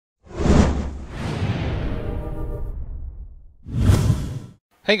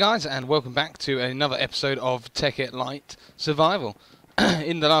Hey guys, and welcome back to another episode of Tekkit Lite Survival.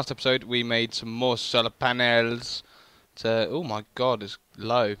 In the last episode we made some more solar panels. Oh my god, it's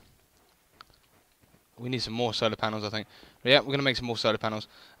low. We need some more solar panels, I think. But yeah, we're going to make some more solar panels.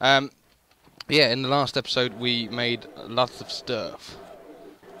 Yeah, in the last episode we made lots of stuff.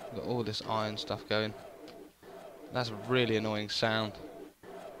 We've got all this iron stuff going. That's a really annoying sound.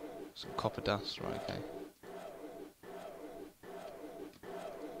 Some copper dust, right, okay.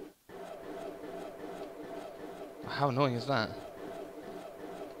 How annoying is that?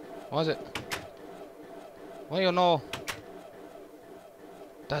 Why is it? Why you know?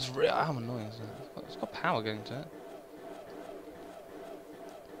 That's real. How annoying is that? It's got power going to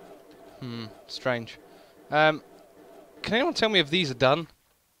it. Strange. Can anyone tell me if these are done?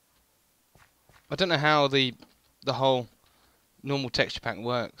 I don't know how the whole normal texture pack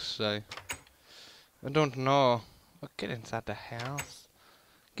works, so I don't know. Oh, get inside the house.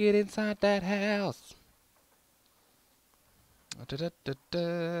 Get inside that house.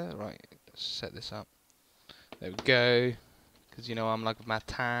 Right, let's set this up. There we go. Because you know I'm like with my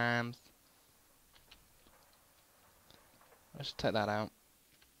times. Let's take that out.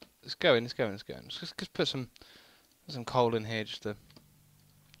 It's going. Let's just put some coal in here just to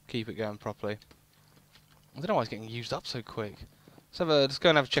keep it going properly. I don't know why it's getting used up so quick. Let's go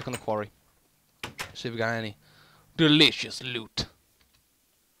and have a check on the quarry. See if we got any delicious loot.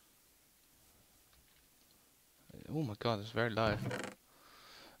 Oh my god, it's very low.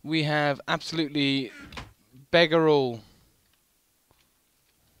 We have absolutely beggar all.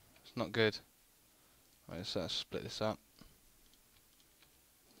 It's not good. Right, let's split this up.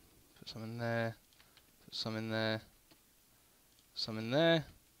 Put some in there. Put some in there. Some in there.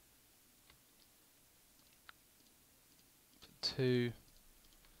 Put two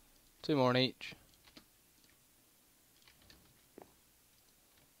more in each.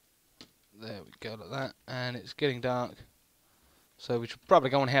 There we go, like that. And it's getting dark, so we should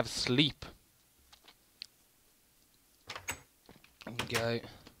probably go and have a sleep. There we go. Can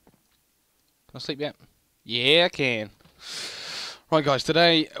I sleep yet? Yeah, I can. Right, guys.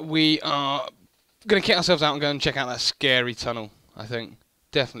 Today we are going to kick ourselves out and go and check out that scary tunnel. I think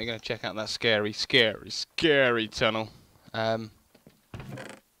definitely going to check out that scary tunnel. Gonna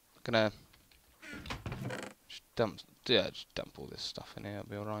just dump all this stuff in here. It'll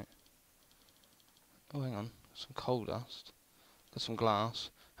be all right. Oh, hang on. Some coal dust. Got some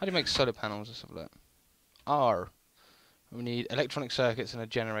glass. How do you make solar panels? Let's have a look. R. We need electronic circuits and a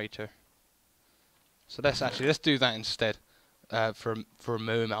generator. So let's do that instead. For a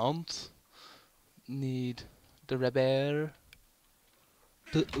moment. Need the rubber.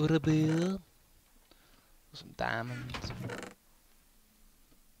 Some diamonds.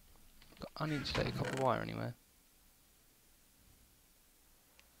 Got uninsulated copper wire anywhere.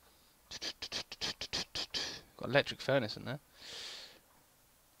 Got electric furnace in there.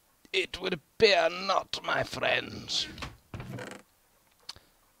 It would appear not, my friends.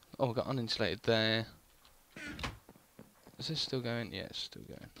 Oh, we got uninsulated there. Is this still going? Yeah, it's still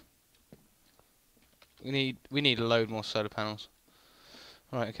going. We need a load more solar panels.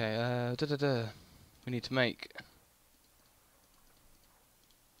 Right, okay. We need to make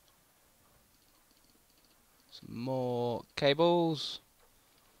some more cables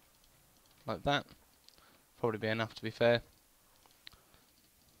like that. Probably be enough, to be fair.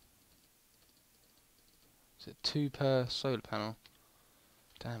 Is it 2 per solar panel?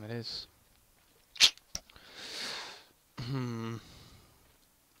 Damn, it is.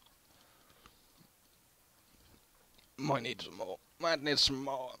 Might need some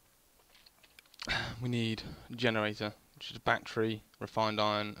more. We need a generator, which is a battery, refined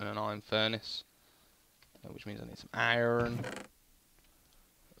iron, and an iron furnace. Which means I need some iron.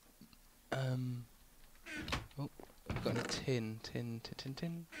 Oh, I've got a tin.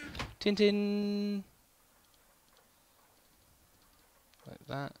 Like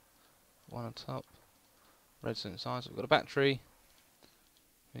that. One on top. Redstone inside. So we've got a battery.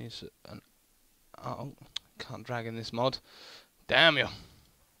 We need oh, can't drag in this mod. Damn you!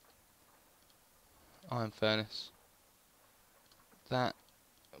 Iron furnace. That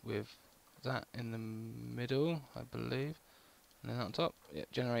with that in the middle, I believe, and then on top.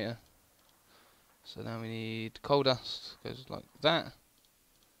 Yep, generator. So now we need coal dust. Goes like that.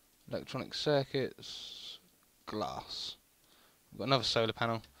 Electronic circuits. Glass. We've got another solar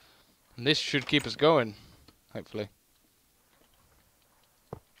panel. And this should keep us going, hopefully.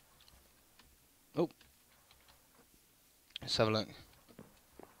 Oh. Let's have a look.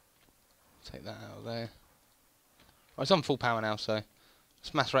 Take that out of there. Right, it's on full power now, so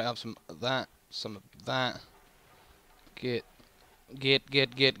smash right up some of that, some of that. Get Get.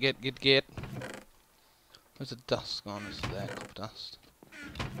 Where's the dust gone? It's there, copper dust.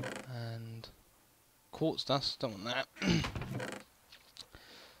 And quartz dust, don't want that.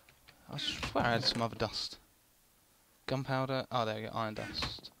 I swear I had some other dust. Gunpowder, oh there we go, iron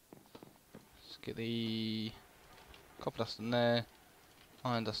dust. Let's get the copper dust in there,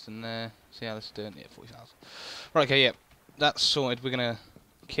 iron dust in there. See how this is doing? Yeah, 40,000. Right, okay, yeah, that's sorted. We're gonna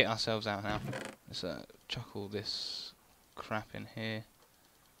kit ourselves out now. Let's chuck all this crap in here.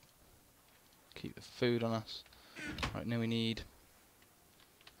 Keep the food on us. Right, now we need...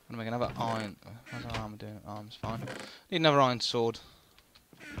 I'm gonna make another iron... How's our armour doing? Armor's fine. Need another iron sword.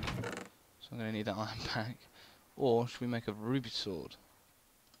 So I'm gonna need that iron back. Or should we make a ruby sword?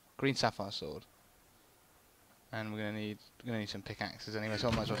 Green sapphire sword. And we're gonna need some pickaxes anyway, so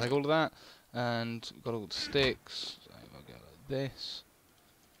I might as well take all of that. And we've got all the sticks. So I'll go like this.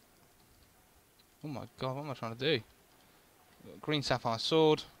 Oh my god, what am I trying to do? Green sapphire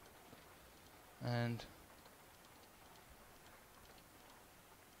sword. And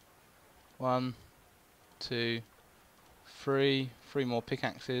 1, 2, 3 more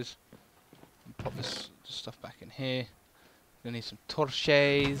pickaxes. And pop this stuff back in here. We're gonna need some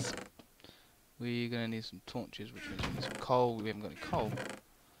torches. We're gonna need some torches, which means we need some coal. We haven't got any coal.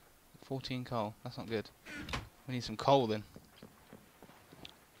 14 coal. That's not good. We need some coal then.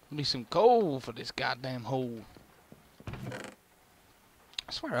 We need some coal for this goddamn hole.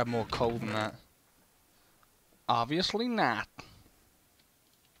 I swear I had more coal than that. Obviously not.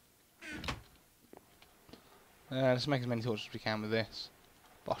 Let's make as many torches as we can with this.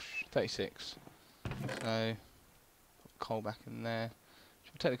 Bosh, 36. So, put coal back in there.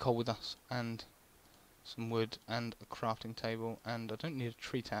 Should we take the coal with us and some wood and a crafting table, and I don't need a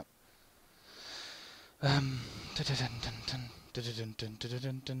tree tap. Where's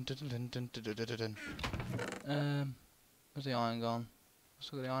the iron gone?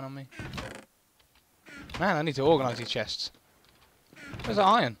 Still got the iron on me. Man, I need to organise these chests. Where's the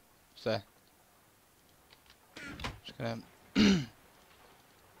iron? It's there. Just gonna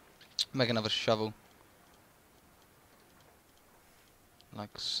make another shovel.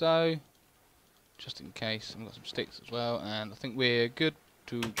 Like so. Just in case. I've got some sticks as well, and I think we're good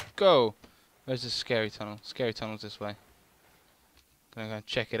to go. Where's the scary tunnel? Scary tunnel's this way. Gonna go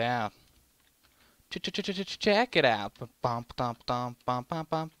check it out. Check it out.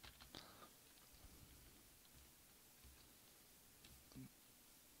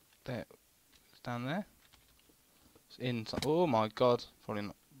 There. It's down there. It's inside. Oh my god. Probably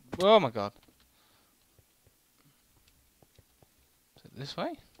not. Oh my god. Is it this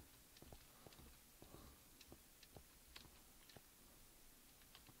way?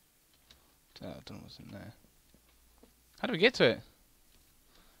 I don't know what's in there. How do we get to it?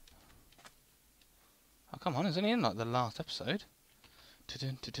 Oh, come on, it's only in like the last episode.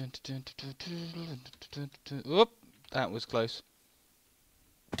 Oop, that was close.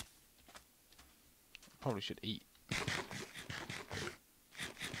 Probably should eat.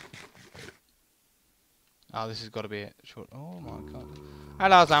 Oh, this has got to be it. Short. Oh my god.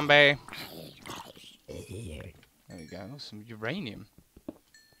 Hello, zombie. There we go. Some uranium.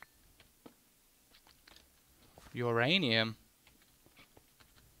 Uranium.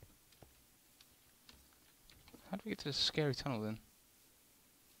 How do we get to the scary tunnel then?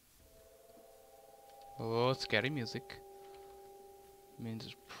 Oh, scary music. Means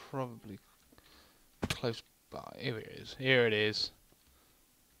it's probably close by. Here it is. Here it is.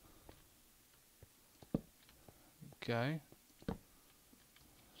 Go.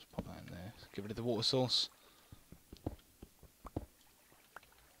 Let's pop that in there. Get rid of the water source.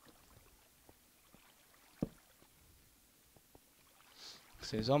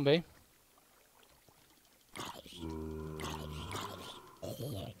 See a zombie.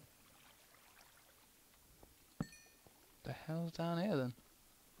 The hell's down here then?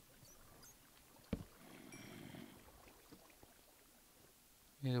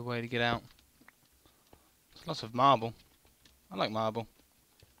 Need a way to get out. There's lots of marble. I like marble.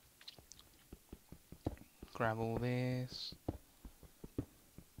 Grab all this.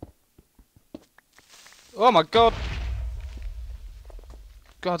 Oh my god!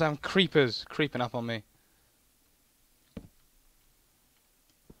 Goddamn creepers creeping up on me.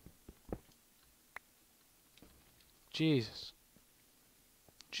 Jesus.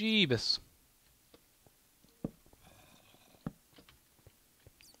 Jeebus.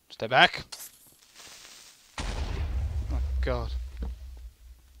 Stay back. Oh god.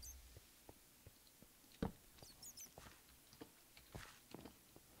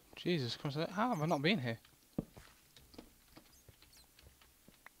 Jesus Christ, how have I not been here?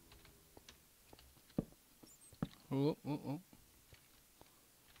 Ooh, ooh, ooh.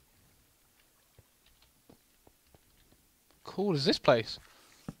 cool is this place?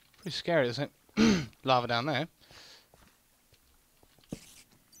 Pretty scary, isn't it? Lava down there.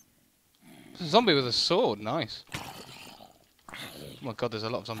 There's a zombie with a sword. Nice. Oh my god, there's a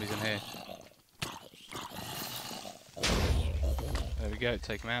lot of zombies in here. There we go.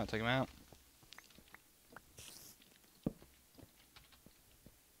 Take him out. Take him out.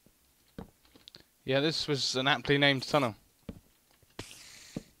 Yeah, this was an aptly named tunnel.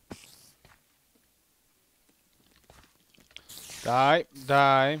 Die.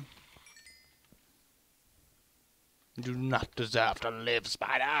 Die. You do not deserve to live,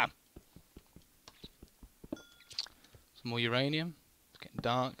 spider! Some more uranium. It's getting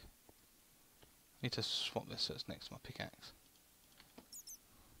dark. Need to swap this so it's next to my pickaxe.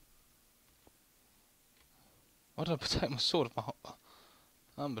 Why did I protect my sword with my hot?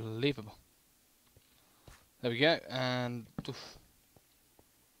 Unbelievable. There we go, and oof.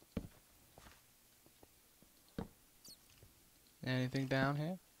 Anything down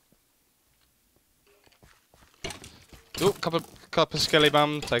here? Oh, couple of skelly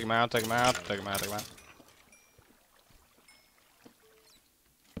bums. Take them out, take them out, take them out, take them out.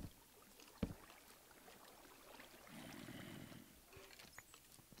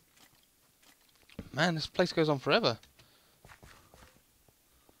 Man, this place goes on forever.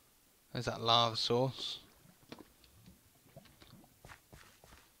 There's that lava source.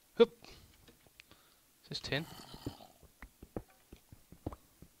 Hoop. Is this tin? I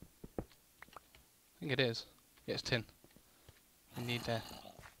think it is. Yeah, it's tin. We need that.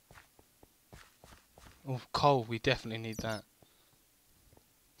 Oh, coal. We definitely need that.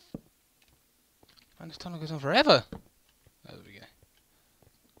 Man, this tunnel goes on forever. There we go.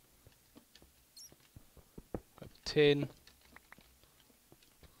 Grab tin.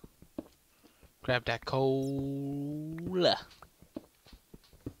 Grab that coal.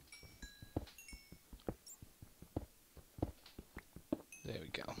 There we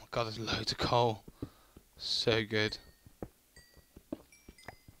go. Oh my god, there's loads of coal. So good.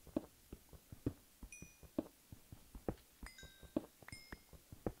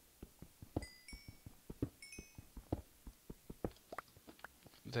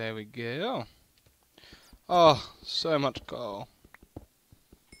 There we go. Oh, so much coal.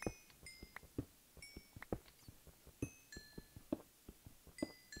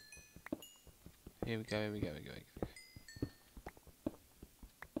 Here we go, here we go, here we go. Here we go.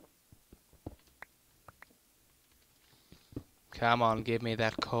 Come on, give me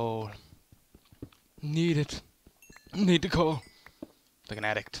that coal. Need it. Need the coal. Like an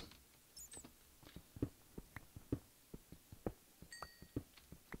addict.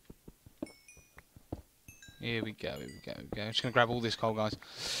 Here we go, here we go, here we go. I'm just going to grab all this coal, guys.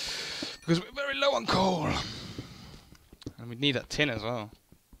 Because we're very low on coal. And we need that tin as well.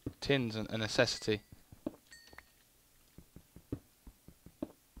 Tin's a necessity.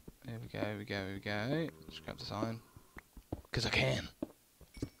 Here we go, here we go, here we go. Just grab this iron. Because I can.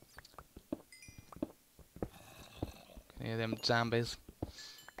 Can hear them zombies.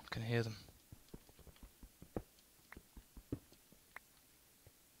 Can hear them.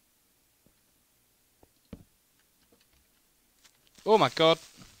 Oh my god.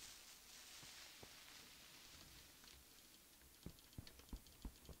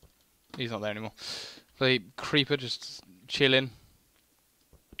 He's not there anymore. The creeper just chilling.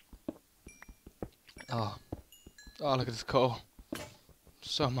 Oh. Oh, look at this coal.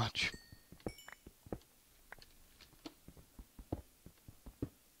 So much.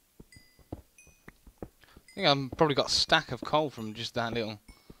 I think I've probably got a stack of coal from just that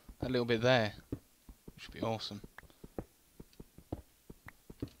little bit there. Which would be awesome.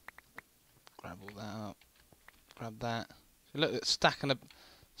 Grab all that up. Grab that. So look, it's stacking a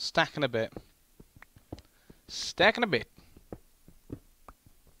bit. Stacking a bit.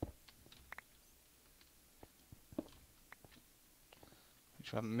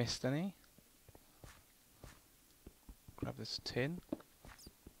 Which I haven't missed any. Grab this tin.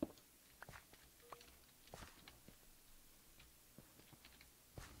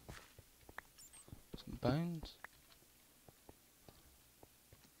 Some bones.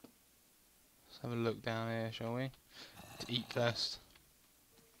 Let's have a look down here, shall we? To eat first.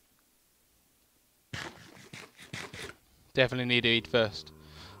 Definitely need to eat first.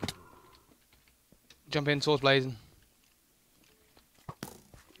 Jump in, swords blazing.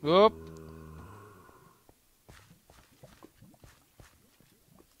 Whoop.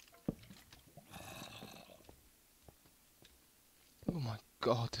 Oh my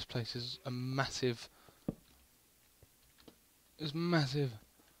god, this place is a massive. It's massive.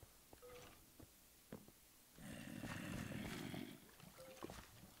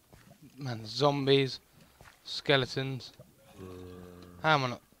 Man, zombies, skeletons. How am I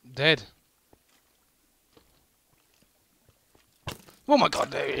not dead? Oh my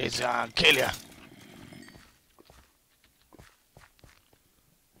god, there he is. I'll kill ya.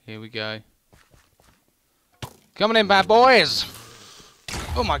 Here we go. Coming in, bad boys.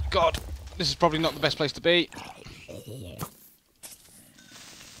 Oh my god. This is probably not the best place to be.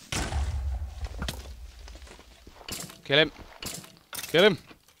 Kill him. Kill him.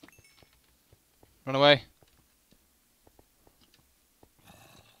 Run away.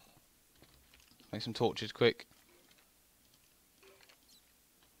 Make some torches quick.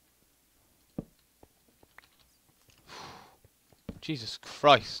 Jesus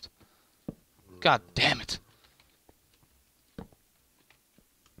Christ. God damn it.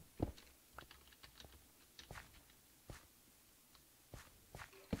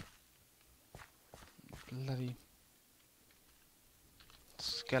 Bloody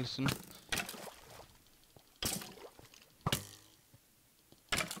skeleton.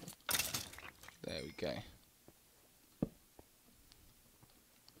 There we go.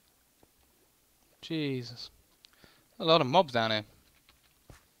 Jesus. A lot of mobs down here.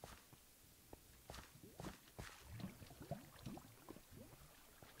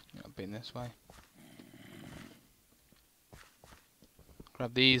 I've been this way.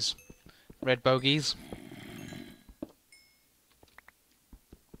 Grab these red bogies.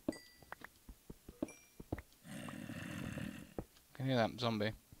 Can you hear that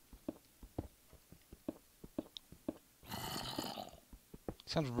zombie?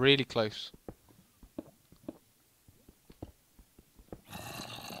 Sounds really close.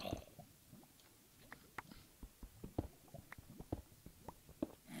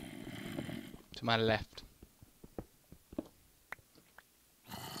 To my left.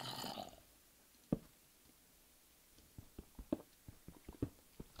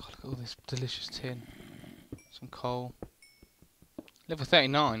 God, look at all this delicious tin. Some coal. Level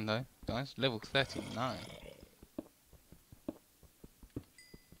 39 though, guys. Level 39.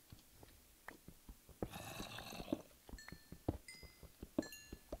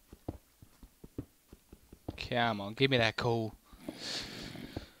 Come on, give me that coal.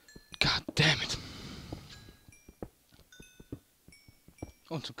 God damn it.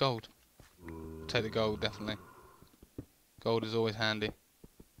 I want some gold. Take the gold, definitely. Gold is always handy.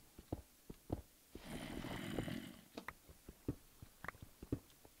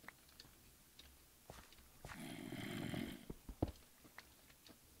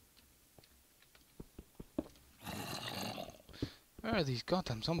 Where are these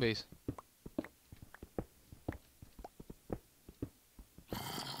goddamn zombies?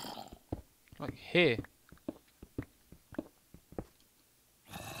 Like here.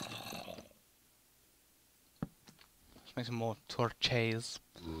 Let's make some more torches.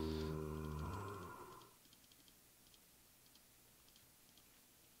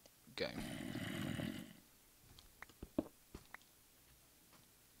 Go.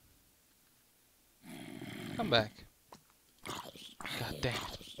 Come back. God damn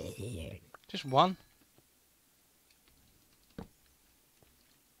it. Just one?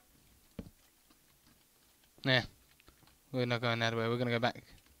 Nah. We're not going that way. We're going to go back.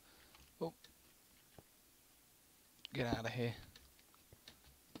 Oh. Get out of here.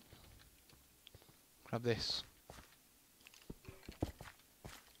 Grab this.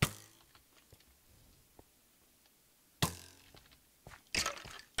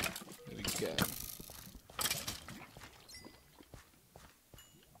 There we go.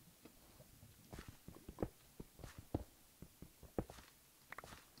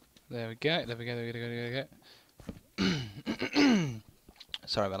 There we go, there we go, there we go, there we go, there we go.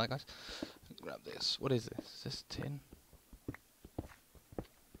 Sorry about that, guys. Grab this. What is this? Is this tin?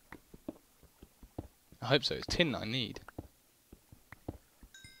 I hope so. It's tin that I need.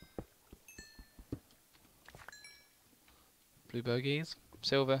 Blue bogies.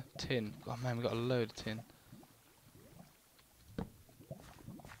 Silver. Tin. Oh man, we got a load of tin.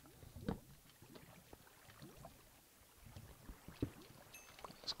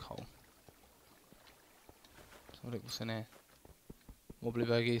 That's coal. So look what's in here. More blue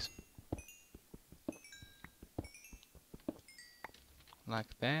bogies. Like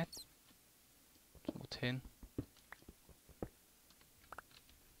that. Some more tin.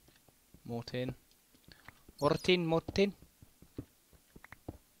 More tin. More tin, more tin.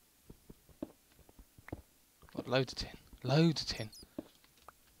 Got loads of tin. Loads of tin.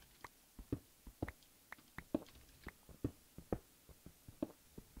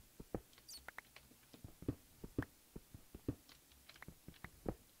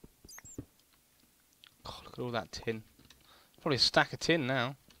 God, look at all that tin. Probably a stack of tin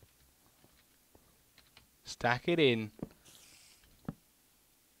now. Stack it in.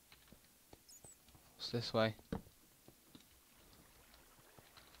 this way?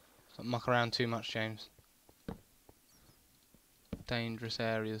 Don't muck around too much, James. Dangerous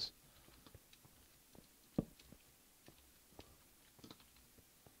areas.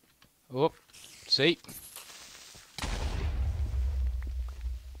 Whoop. See?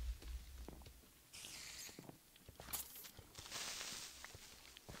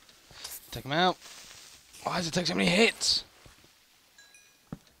 Take him out. Why does it take so many hits?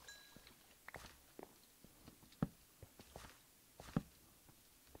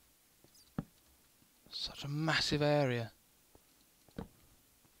 Such a massive area.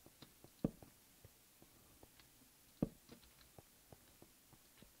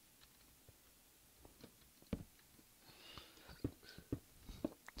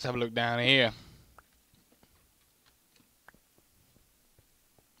 Let's have a look down here.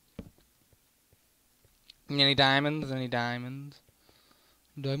 Any diamonds? Any diamonds?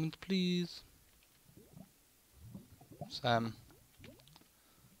 Diamonds, please. Let's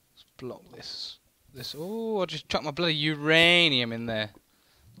block this. Oh, I just chucked my bloody uranium in there.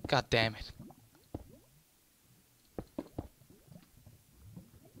 God damn it.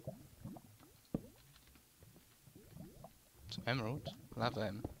 Some emeralds. I'll have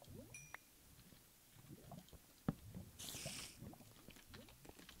them.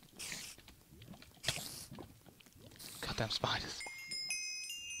 Goddamn spiders.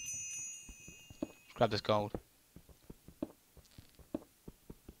 Let's grab this gold.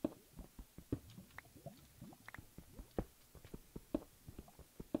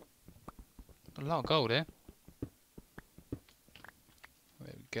 A lot of gold here.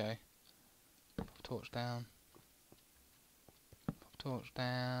 There we go. Pop a torch down. Pop a torch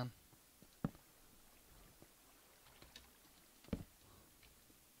down.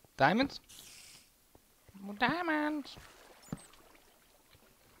 Diamonds? More diamonds!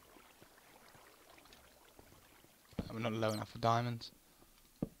 We're not low enough for diamonds.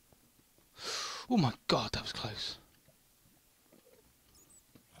 Oh my god, that was close.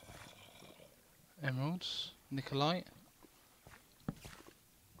 Emeralds, Nickelite.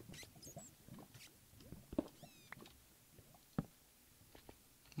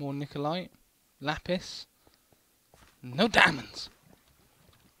 More Nickelite. Lapis. No diamonds!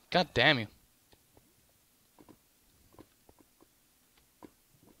 God damn you.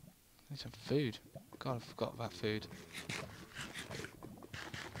 Need some food. God, I forgot about food.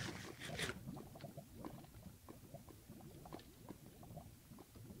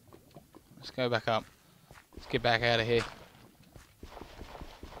 Let's go back up. Let's get back out of here.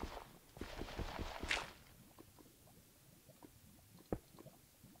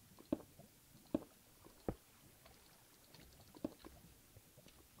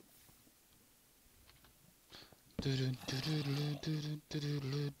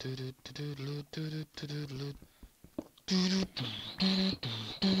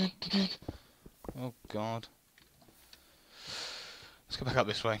 Oh god. Let's go back up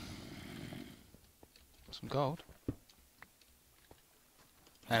this way. Some gold.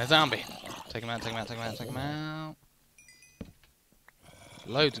 And a zombie. Take him out, take him out, take him out, take him out.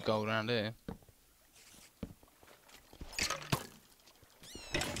 Loads of gold around here.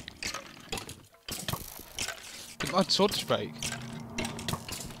 Did my sword just break?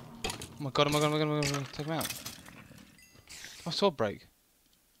 Oh my god, oh my god, oh my god, oh my god, take him out. Did my sword break?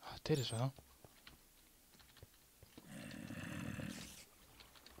 Oh, it did as well.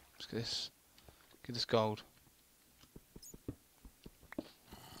 Let's get this. Get this gold.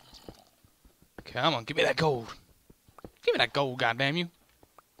 Come on, give me that gold. Give me that gold, goddamn you.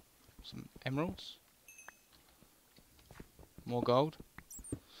 Some emeralds. More gold.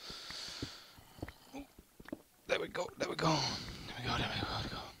 Ooh. There we go, there we go. There we go, there we go, there we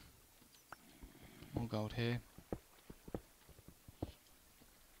go. More gold here.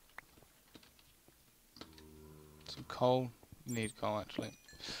 Some coal. Need coal actually.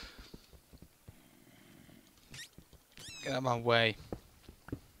 Get out of my way.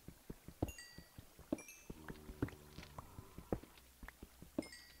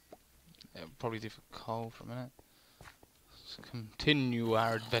 Yeah, we'll probably do for coal for a minute. Let's continue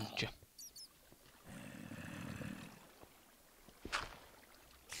our adventure.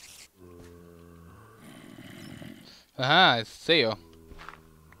 Aha, I see you.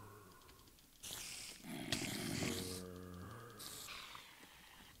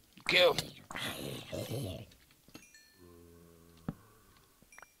 Go.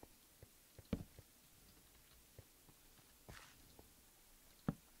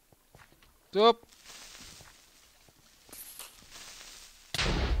 Up.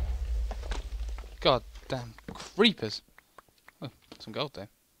 God damn creepers. Oh, some gold there.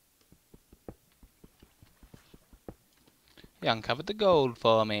 He uncovered the gold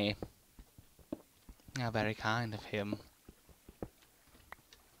for me. How very kind of him.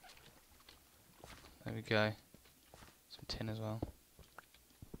 There we go. Some tin as well.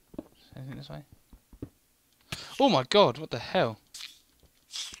 Anything this way? Oh my god, what the hell?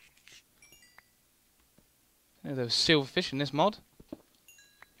 Yeah, there was silverfish in this mod.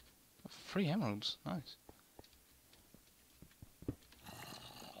 3 emeralds, nice.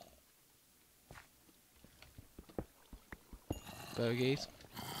 Bogies.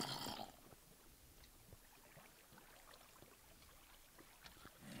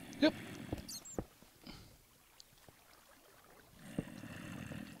 Yep.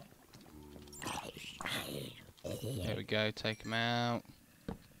 There we go, take him out.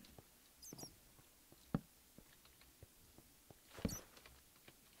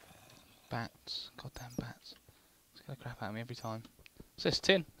 Bats, goddamn bats. It's gonna crap out of me every time. Is this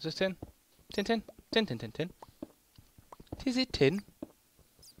tin? Is this tin? Tin, tin, tin, tin, tin, tin. Is it tin?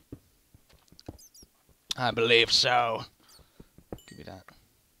 I believe so. Give me that.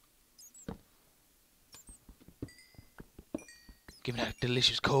 Give me that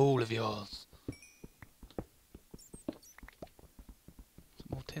delicious coal of yours. Some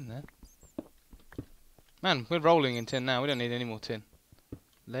more tin there. Man, we're rolling in tin now. We don't need any more tin.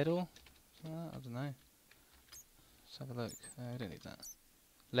 Lead ore? I don't know. Let's have a look. We don't need that.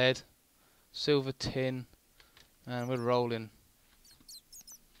 Lead, silver, tin, and we're rolling.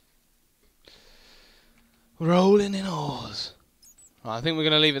 Rolling in ores. Right, I think we're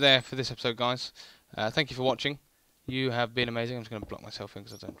going to leave it there for this episode, guys. Thank you for watching. You have been amazing. I'm just going to block myself in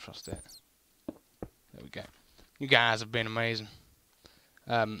because I don't trust it. There we go. You guys have been amazing.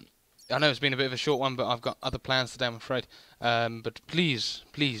 I know it's been a bit of a short one, but I've got other plans today, I'm afraid. But please,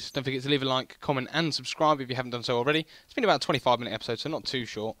 please, don't forget to leave a like, comment, and subscribe if you haven't done so already. It's been about a 25-minute episode, so not too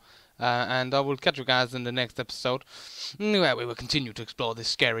short. And I will catch you guys in the next episode, where we will continue to explore this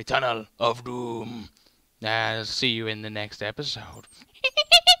scary tunnel of doom. And I'll see you in the next episode.